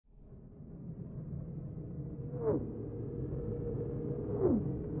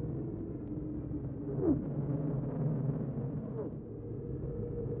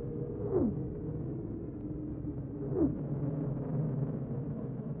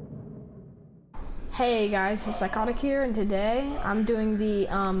Hey guys, it's Psychotic here, and today I'm doing the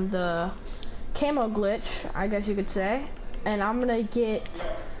camo glitch, I guess you could say, and I'm gonna get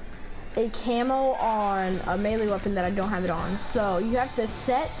a camo on a melee weapon that I don't have it on. So you have to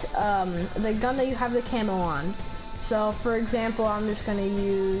set the gun that you have the camo on. So for example, I'm just gonna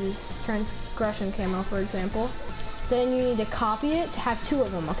use transgression camo for example. Then you need to copy it to have two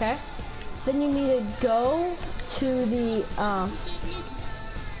of them, okay? Then you need to go to the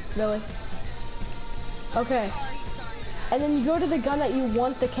really. Okay. And then you go to the gun that you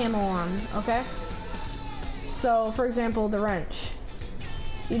want the camo on, okay? So, for example, the wrench.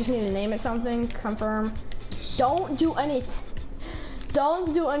 You just need to name it something, confirm. Don't do anything.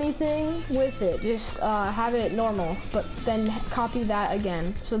 Don't do anything with it. Just have it normal, but then copy that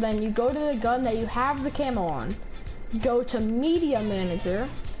again. So then you go to the gun that you have the camo on. Go to Media Manager.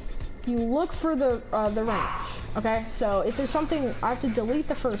 You look for the wrench, okay? So if there's something, I have to delete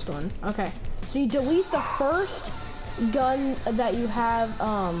the first one, okay? So you delete the first gun that you have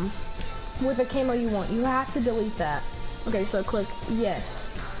with the camo you want. You have to delete that. Okay, so click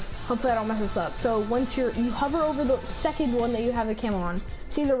yes. Hopefully I don't mess this up. So once you hover over the second one that you have the camo on.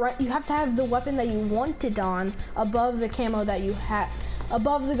 See you have to have the weapon that you want it on above the camo that you have,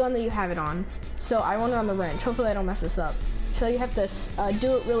 above the gun that you have it on. So I want it on the wrench. Hopefully I don't mess this up. So you have to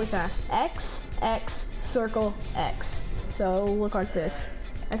do it really fast. X, X, circle, X. So it'll look like this.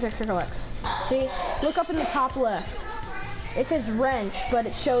 X, X, circle, X. See? Look up in the top left. It says wrench, but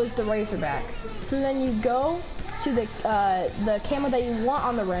it shows the razorback. So then you go to the camo that you want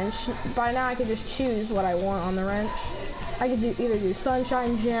on the wrench. By now I can just choose what I want on the wrench. I could either do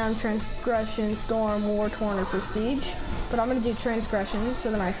Sunshine, Gem, Transgression, Storm, War Torn, or Prestige. But I'm gonna do Transgression,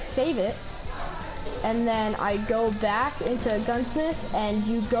 so then I save it. And then I go back into Gunsmith, and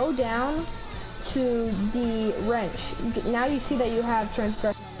you go down to the wrench. Now you see that you have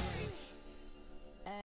Transgression.